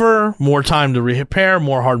over, more time to repair,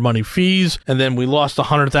 more hard money fees, and then we lost more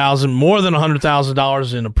than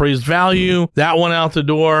 $100,000 in appraised value. That went out the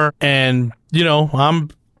door, and I'm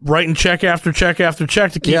writing check after check after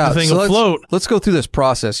check to keep the thing afloat. Let's go through this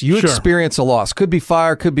process. You experience a loss. Could be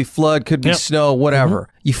fire, could be flood, could be snow, whatever.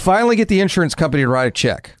 Mm-hmm. You finally get the insurance company to write a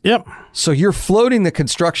check. Yep. So you're floating the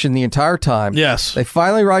construction the entire time. Yes. They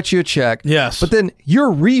finally write you a check. Yes. But then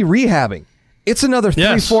you're rehabbing. It's another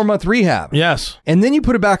 3-4 month rehab. Yes. And then you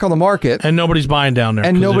put it back on the market. And nobody's buying down there.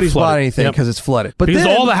 And nobody's buying anything because it's flooded. But because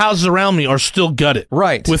then, all the houses around me are still gutted.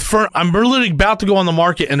 Right. I'm literally about to go on the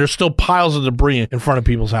market and there's still piles of debris in front of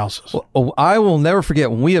people's houses. Well, I will never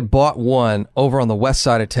forget when we had bought one over on the west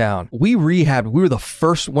side of town. We rehabbed. We were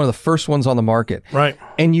one of the first ones on the market. Right.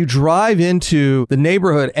 And you drive into the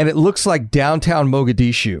neighborhood and it looks like downtown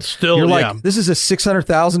Mogadishu. Still, you're like, this is a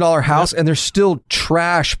 $600,000 house and there's still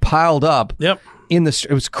trash piled up. Yep.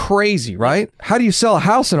 It was crazy, right? How do you sell a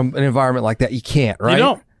house in an environment like that? You can't, right? You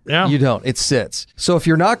don't. Yeah. You don't. It sits. So if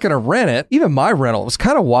you're not going to rent it, even my rental, it was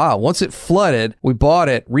kind of wild. Once it flooded, we bought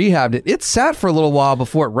it, rehabbed it. It sat for a little while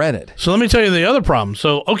before it rented. So let me tell you the other problem.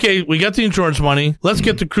 So, okay, we got the insurance money. Let's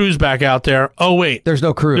get the crews back out there. Oh, wait. There's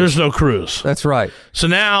no crews. There's no crews. That's right. So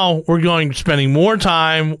now we're spending more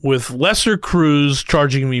time with lesser crews,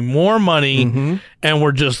 charging me more money, and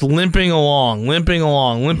we're just limping along.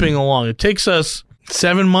 It takes us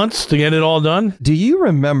 7 months to get it all done. Do you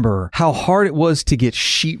remember how hard it was to get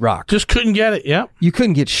sheetrock? Just couldn't get it. Yeah. You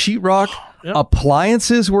couldn't get sheetrock. Yep.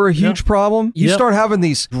 Appliances were a huge problem. You start having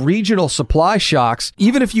these regional supply shocks.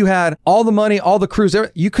 Even if you had all the money, all the crews,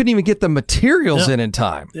 you couldn't even get the materials in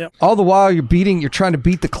time. Yep. All the while you're trying to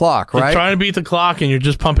beat the clock, right? You're trying to beat the clock, and you're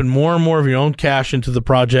just pumping more and more of your own cash into the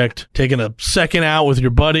project, taking a second out with your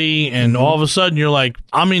buddy, and all of a sudden you're like,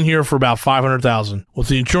 I'm in here for about $500,000 with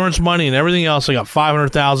the insurance money and everything else. I got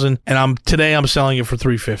 $500,000, and today I'm selling it for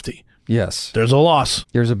 $350,000. Yes. There's a loss.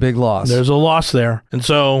 There's a big loss. There's a loss there. And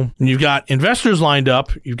so you've got investors lined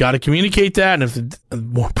up. You've got to communicate that. And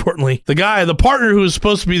more importantly, the partner who was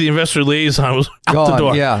supposed to be the investor liaison was out gone, the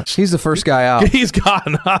door. Yeah. He's the first guy out. He's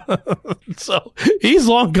gone. So he's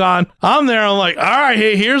long gone. I'm there. I'm like, all right,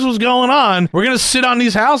 hey, here's what's going on. We're going to sit on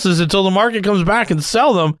these houses until the market comes back and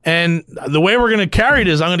sell them. And the way we're going to carry it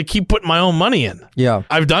is I'm going to keep putting my own money in. Yeah.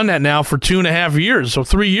 I've done that now for 2.5 years. So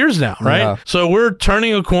 3 years now, right? Yeah. So we're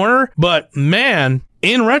turning a corner. But man,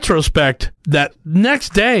 in retrospect, that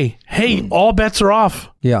next day, hey, all bets are off.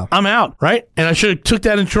 Yeah. I'm out, right? And I should have took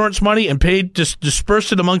that insurance money and paid, just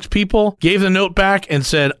dispersed it amongst people, gave the note back and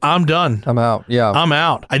said, I'm done. I'm out. Yeah. I'm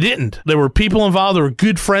out. I didn't. There were people involved. There were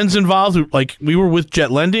good friends involved. Like, we were with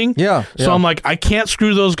Jet Lending. Yeah. So I'm like, I can't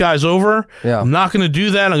screw those guys over. Yeah. I'm not going to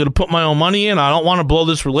do that. I'm going to put my own money in. I don't want to blow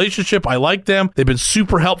this relationship. I like them. They've been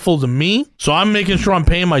super helpful to me. So I'm making sure I'm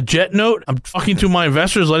paying my Jet note. I'm talking to my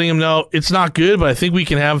investors, letting them know it's not good, but I think we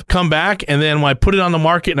can have come back. And then when I put it on the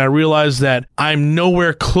market and I realized that I'm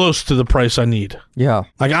nowhere close to the price I need. Yeah.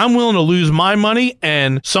 Like, I'm willing to lose my money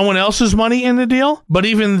and someone else's money in the deal, but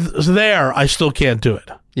even there, I still can't do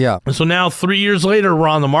it. Yeah. And so now 3 years later, we're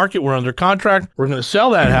on the market. We're under contract. We're going to sell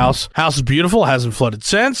that house. House is beautiful. Hasn't flooded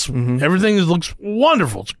since. Everything looks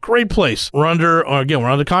wonderful. It's a great place. We're under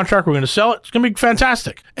contract. We're going to sell it. It's going to be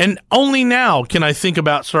fantastic. And only now can I think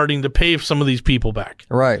about starting to pay some of these people back.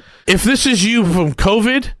 Right. If this is you from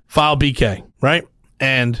COVID, file BK, right?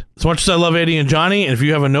 And as much as I love Eddie and Johnny, and if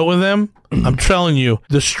you have a note with them, I'm telling you,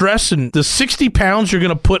 the stress and the 60 pounds you're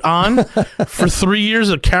going to put on for 3 years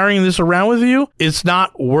of carrying this around with you, it's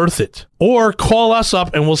not worth it. Or call us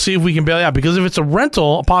up and we'll see if we can bail you out. Because if it's a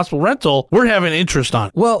rental, a possible rental, we're having interest on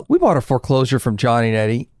it. Well, we bought a foreclosure from Johnny and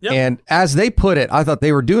Eddie. Yep. And as they put it, I thought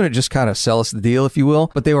they were doing it just kind of sell us the deal, if you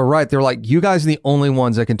will. But they were right. They were like, you guys are the only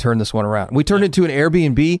ones that can turn this one around. We turned it into an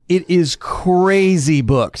Airbnb. It is crazy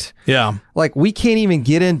booked. Yeah. Like, we can't even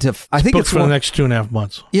get into, I think Booked it's for the next 2.5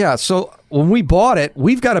 months. Yeah. So when we bought it,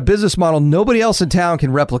 we've got a business model nobody else in town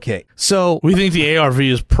can replicate. So We think the ARV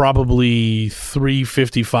is probably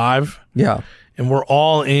 355. yeah. And we're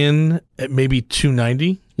all in at maybe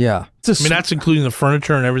 290. Yeah. I mean, that's including the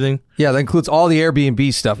furniture and everything. Yeah, that includes all the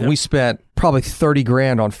Airbnb stuff. And we spent probably 30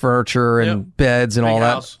 grand on furniture and beds and Big all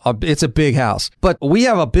house. that. It's a big house. But we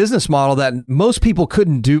have a business model that most people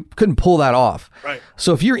couldn't pull that off. Right.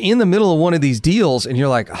 So if you're in the middle of one of these deals and you're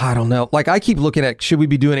like, I don't know. Like, I keep looking at, should we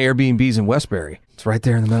be doing Airbnbs in Westbury? It's right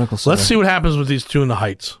there in the medical center. Let's see what happens with these two in the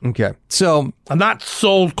Heights. Okay. So I'm not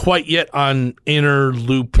sold quite yet on Inner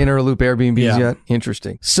Loop. Inner Loop Airbnbs Yeah. yet?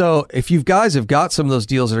 Interesting. So if you guys have got some of those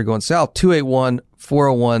deals that are going south,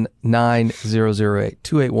 281-401-9008.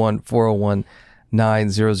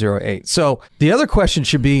 281-401-9008. So the other question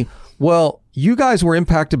should be, well, you guys were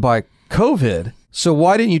impacted by COVID, so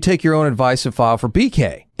why didn't you take your own advice and file for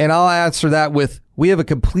BK? And I'll answer that with, we have a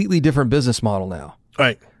completely different business model now.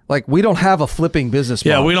 Right. Like, we don't have a flipping business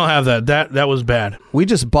model. Yeah, we don't have that. That was bad. We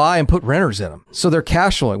just buy and put renters in them. So they're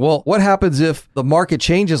cash flowing. Well, what happens if the market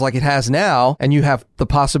changes like it has now and you have the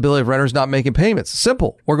possibility of renters not making payments?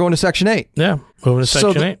 Simple. We're going to Section 8. Yeah. Moving to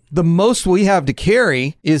Section So 8. the most we have to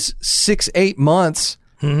carry is 6-8 months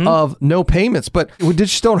of no payments. But we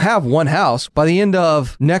just don't have one house. By the end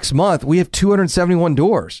of next month, we have 271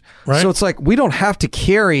 doors. Right. So it's like, we don't have to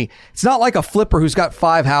carry. It's not like a flipper who's got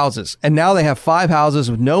 5 houses and now they have 5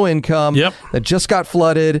 houses with no income that just got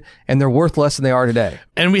flooded and they're worth less than they are today.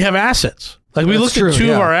 And we have assets. Like, we That's looked true, at two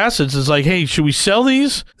yeah. of our assets. It's like, hey, should we sell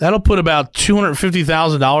these? That'll put about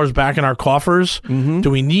 $250,000 back in our coffers. Do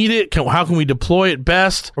we need it? How can we deploy it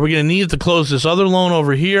best? Are we going to need it to close this other loan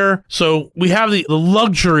over here? So we have the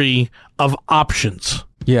luxury of options.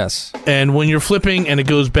 Yes. And when you're flipping and it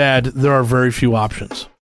goes bad, there are very few options.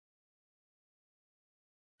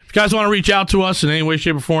 If you guys want to reach out to us in any way,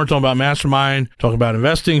 shape, or form, talk about Mastermind, talk about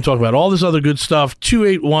investing, talk about all this other good stuff,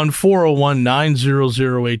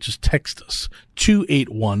 281-401-9008. Just text us,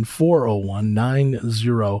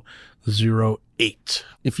 281-401-9008.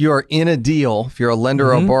 If you are in a deal, if you're a lender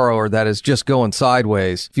or a borrower that is just going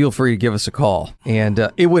sideways, feel free to give us a call.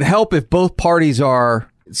 And it would help if both parties are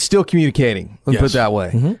still communicating. Let me put it that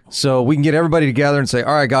way. So we can get everybody together and say,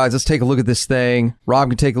 all right, guys, let's take a look at this thing. Rob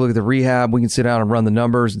can take a look at the rehab. We can sit down and run the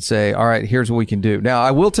numbers and say, all right, here's what we can do. Now,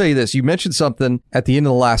 I will tell you this. You mentioned something at the end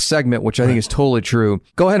of the last segment, which I think is totally true.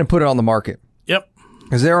 Go ahead and put it on the market. Yep.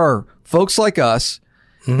 Because there are folks like us,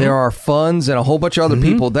 there are funds and a whole bunch of other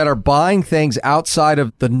people that are buying things outside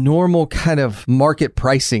of the normal kind of market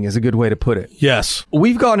pricing, is a good way to put it. Yes.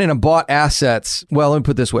 We've gone in and bought assets. Well, let me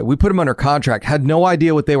put it this way. We put them under contract, had no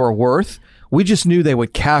idea what they were worth. We just knew they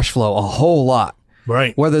would cash flow a whole lot.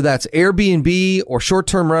 Right. Whether that's Airbnb or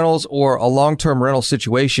short-term rentals or a long-term rental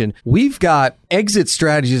situation, we've got exit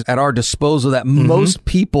strategies at our disposal that most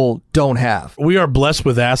people don't have. We are blessed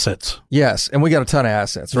with assets. Yes, and we got a ton of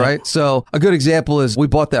assets, right? So a good example is we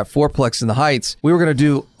bought that fourplex in the Heights. We were going to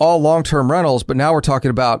do all long-term rentals, but now we're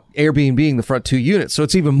talking about Airbnb the front 2 units. So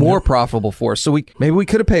it's even more profitable for us. So maybe we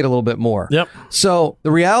could have paid a little bit more. Yep. So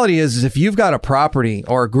the reality is if you've got a property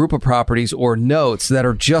or a group of properties or notes that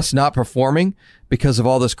are just not performing, because of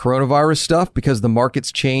all this coronavirus stuff, because the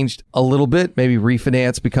market's changed a little bit, maybe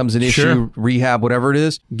refinance becomes an issue, rehab, whatever it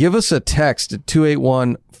is, give us a text at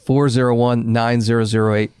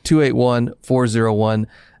 281-401-9008,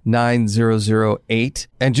 281-401-9008,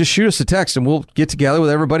 and just shoot us a text and we'll get together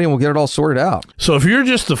with everybody and we'll get it all sorted out. So if you're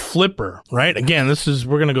just the flipper, right? Again,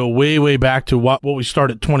 we're going to go way, way back to what we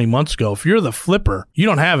started 20 months ago. If you're the flipper, you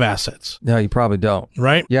don't have assets. No, you probably don't.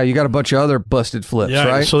 Right? Yeah, you got a bunch of other busted flips,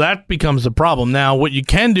 right? So that becomes the problem. Now, what you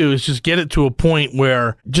can do is just get it to a point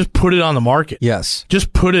where just put it on the market. Yes.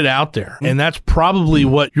 Just put it out there. And that's probably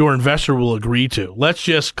what your investor will agree to. Let's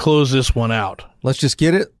just close this one out. Let's just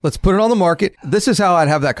get it. Let's put it on the market. This is how I'd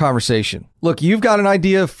have that conversation. Look, you've got an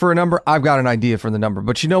idea for a number. I've got an idea for the number.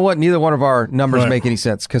 But you know what? Neither one of our numbers make any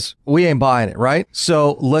sense because we ain't buying it, right?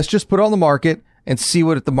 So let's just put it on the market and see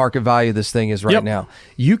what the market value of this thing is right now.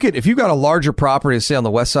 You could, if you've got a larger property, say on the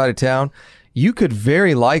west side of town, you could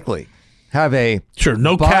very likely have a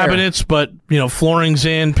no buyer. Cabinets, but flooring's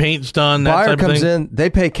in, paint's done. That buyer type comes of thing. in, they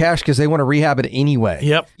pay cash because they want to rehab it anyway.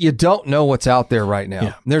 Yep. You don't know what's out there right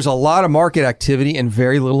now. There's a lot of market activity and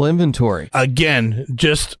very little inventory. Again,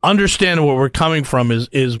 just understand where we're coming from is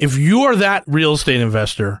if you are that real estate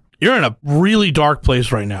investor, you're in a really dark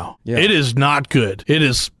place right now. Yeah. It is not good.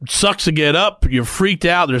 It sucks to get up. You're freaked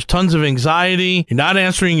out. There's tons of anxiety. You're not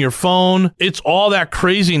answering your phone. It's all that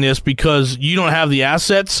craziness because you don't have the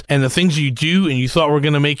assets, and the things you do and you thought were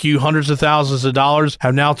going to make you hundreds of thousands of dollars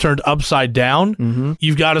have now turned upside down. Mm-hmm.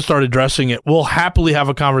 You've got to start addressing it. We'll happily have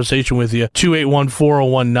a conversation with you.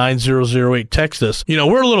 281-401-9008. Text us.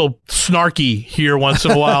 We're a little snarky here once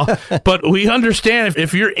in a while, but we understand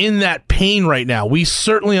if you're in that pain right now. We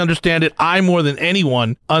certainly understand it. I, more than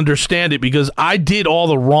anyone, understand it because I did all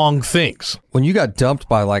the wrong things. When you got dumped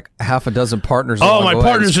by like half a dozen partners. My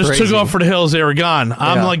partners just took off for the hills. They were gone.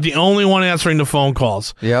 I'm like the only one answering the phone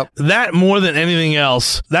calls. Yep. That, more than anything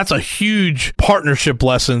else, that's a huge partnership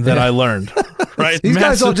lesson that I learned. Right? These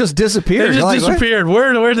guys all just disappeared. They just disappeared.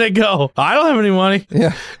 Where'd they go? I don't have any money.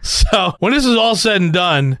 Yeah. So when this is all said and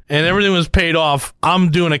done and everything was paid off,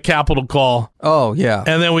 I'm doing a capital call. Oh, yeah.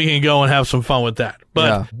 And then we can go and have some fun with that.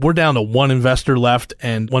 But we're down to one investor left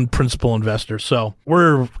and one principal investor. So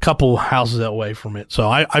we're a couple houses away from it. So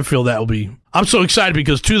I feel that will be... I'm so excited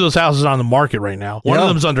because two of those houses are on the market right now. One of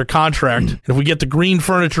them's under contract. And if we get the green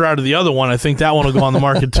furniture out of the other one, I think that one will go on the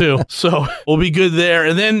market too. So we'll be good there.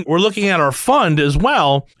 And then we're looking at our fund as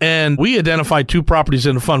well. And we identified two properties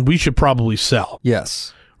in the fund we should probably sell.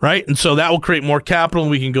 Yes. Right? And so that will create more capital and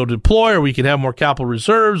we can go deploy, or we can have more capital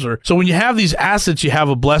reserves. So when you have these assets, you have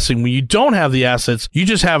a blessing. When you don't have the assets, you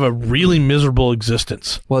just have a really miserable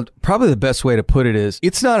existence. Well, probably the best way to put it is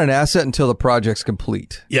it's not an asset until the project's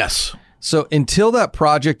complete. Yes. So until that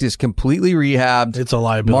project is completely rehabbed, it's a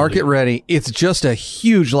liability. Market ready, it's just a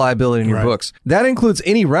huge liability in your books. That includes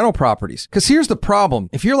any rental properties. Because here's the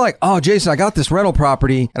problem. If you're like, oh, Jason, I got this rental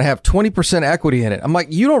property and I have 20% equity in it. I'm like,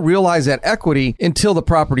 you don't realize that equity until the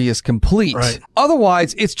property is complete. Right.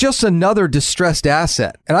 Otherwise, it's just another distressed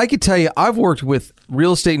asset. And I can tell you, I've worked with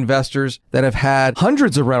real estate investors that have had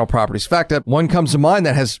hundreds of rental properties. In fact, that one comes to mind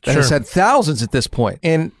that has had thousands at this point.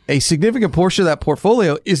 And a significant portion of that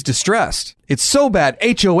portfolio is distressed. It's so bad,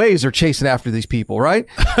 HOAs are chasing after these people, right?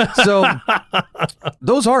 So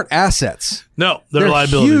those aren't assets. No, they're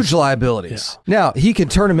liabilities. Huge liabilities. Yeah. Now, he can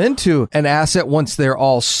turn them into an asset once they're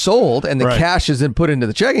all sold and the cash is then put into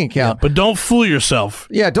the checking account. Yeah, but don't fool yourself.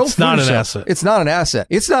 Yeah, don't fool yourself. It's not an asset. It's not an asset.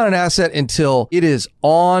 It's not an asset until it is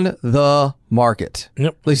on the market.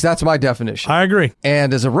 Yep. At least that's my definition. I agree.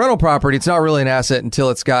 And as a rental property, it's not really an asset until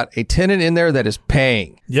it's got a tenant in there that is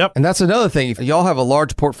paying. Yep. And that's another thing. If y'all have a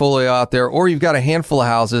large portfolio out there, or you've got a handful of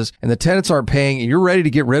houses and the tenants aren't paying and you're ready to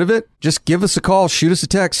get rid of it, just give us a call, shoot us a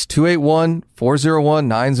text,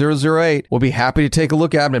 281-401-9008. We'll be happy to take a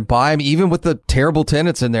look at them and buy them, even with the terrible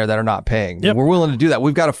tenants in there that are not paying. Yep. We're willing to do that.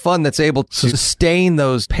 We've got a fund that's able to sustain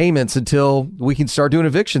those payments until we can start doing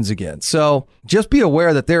evictions again. So just be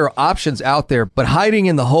aware that there are options out there, but hiding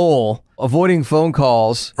in the hole, avoiding phone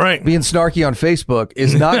calls, being snarky on Facebook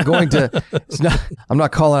is not going to. I'm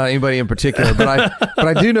not calling out anybody in particular, but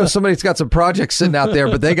I do know somebody that's got some projects sitting out there,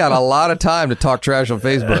 but they got a lot of time to talk trash on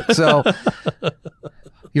Facebook. So,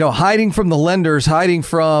 hiding from the lenders, hiding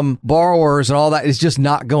from borrowers, and all that is just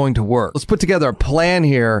not going to work. Let's put together a plan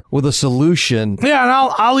here with a solution. Yeah, and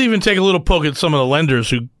I'll even take a little poke at some of the lenders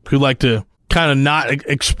who like to kind of not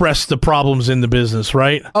express the problems in the business,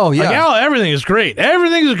 right? Oh, yeah. Like, everything is great.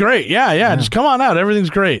 Everything is great. Yeah. Just come on out. Everything's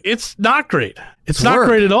great. It's not great. It's not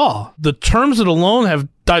great at all. The terms of the loan have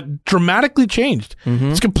dramatically changed.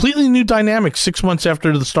 It's completely new dynamic 6 months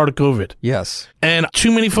after the start of COVID. Yes. And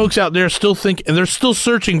too many folks out there still think, and they're still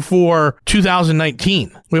searching for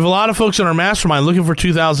 2019. We have a lot of folks in our mastermind looking for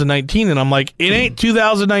 2019, and I'm like, it ain't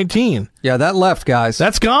 2019. Yeah, that left, guys.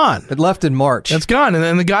 That's gone. It left in March. That's gone. And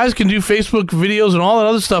then the guys can do Facebook videos and all that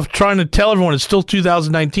other stuff trying to tell everyone it's still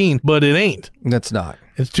 2019, but it ain't. That's not.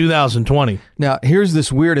 It's 2020. Now, here's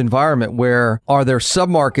this weird environment where are there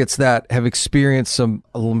submarkets that have experienced some,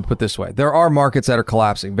 let me put it this way. There are markets that are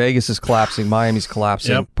collapsing. Vegas is collapsing. Miami's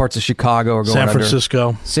collapsing. Yep. Parts of Chicago are going San under.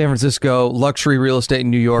 San Francisco, luxury real estate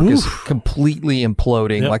in New York is completely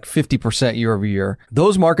imploding, like 50% year over year.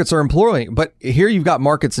 Those markets are imploding. But here you've got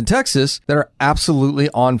markets in Texas that are absolutely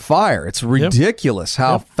on fire. It's ridiculous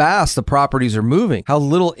how fast the properties are moving, how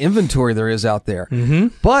little inventory there is out there.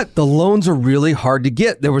 But the loans are really hard to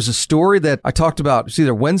get. There was a story that I talked about, it's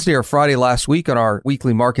either Wednesday or Friday last week on our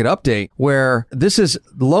weekly market update, where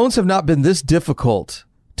loans have not been this difficult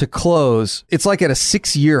to close. It's like at a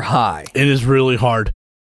 6-year high. It is really hard.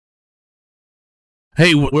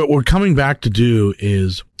 Hey, what we're coming back to do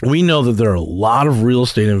is we know that there are a lot of real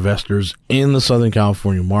estate investors in the Southern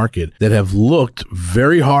California market that have looked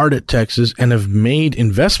very hard at Texas and have made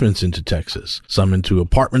investments into Texas. Some into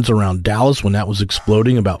apartments around Dallas when that was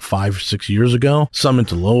exploding about 5 or 6 years ago. Some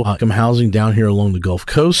into low-income housing down here along the Gulf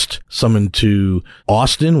Coast. Some into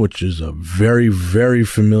Austin, which is a very, very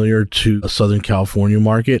familiar to a Southern California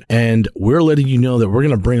market. And we're letting you know that we're going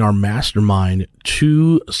to bring our mastermind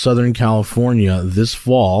to Southern California this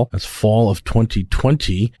fall. That's fall of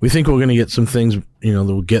 2020. We think we're going to get some things, that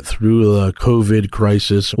will get through the COVID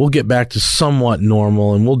crisis. We'll get back to somewhat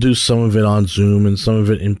normal, and we'll do some of it on Zoom and some of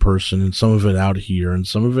it in person and some of it out here and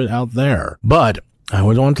some of it out there. But I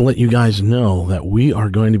would want to let you guys know that we are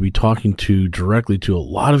going to be talking directly to a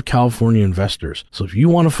lot of California investors. So if you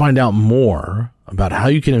want to find out more about how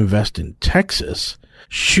you can invest in Texas,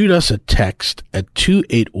 shoot us a text at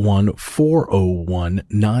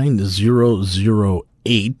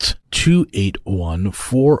 281-401-9008.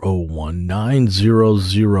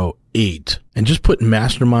 281-401-9008, and just put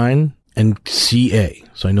mastermind and CA.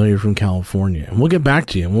 So I know you're from California, and we'll get back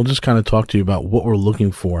to you and we'll just kind of talk to you about what we're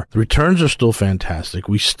looking for. The returns are still fantastic.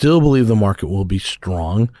 We still believe the market will be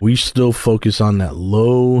strong. We still focus on that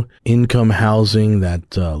low income housing,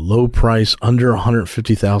 that low price, under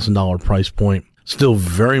 $150,000 price point. Still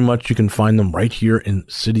very much you can find them right here in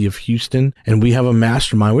the city of Houston. And we have a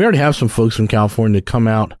mastermind. We already have some folks from California that come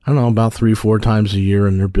out, about 3-4 times a year,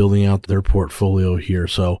 and they're building out their portfolio here.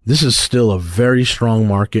 So this is still a very strong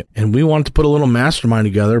market. And we want to put a little mastermind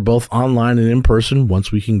together, both online and in person,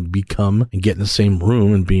 once we can become and get in the same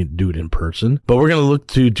room and do it in person. But we're going to look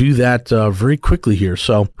to do that very quickly here.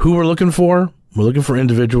 So who we're looking for? We're looking for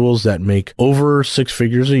individuals that make over 6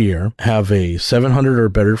 figures a year, have a 700 or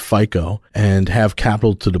better FICO, and have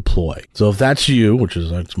capital to deploy. So if that's you, which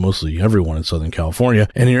is that's mostly everyone in Southern California,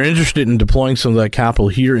 and you're interested in deploying some of that capital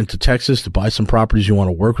here into Texas to buy some properties, you want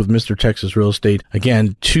to work with Mr. Texas Real Estate,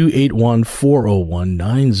 again,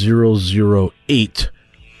 281-401-9008.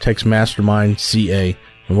 Text Mastermind CA,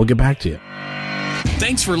 and we'll get back to you.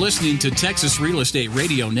 Thanks for listening to Texas Real Estate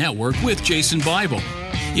Radio Network with Jason Bible.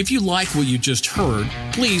 If you like what you just heard,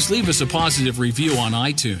 please leave us a positive review on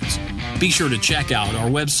iTunes. Be sure to check out our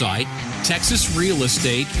website,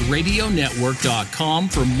 TexasRealEstateRadioNetwork.com,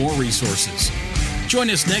 for more resources. Join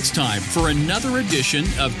us next time for another edition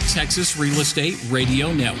of Texas Real Estate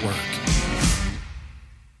Radio Network.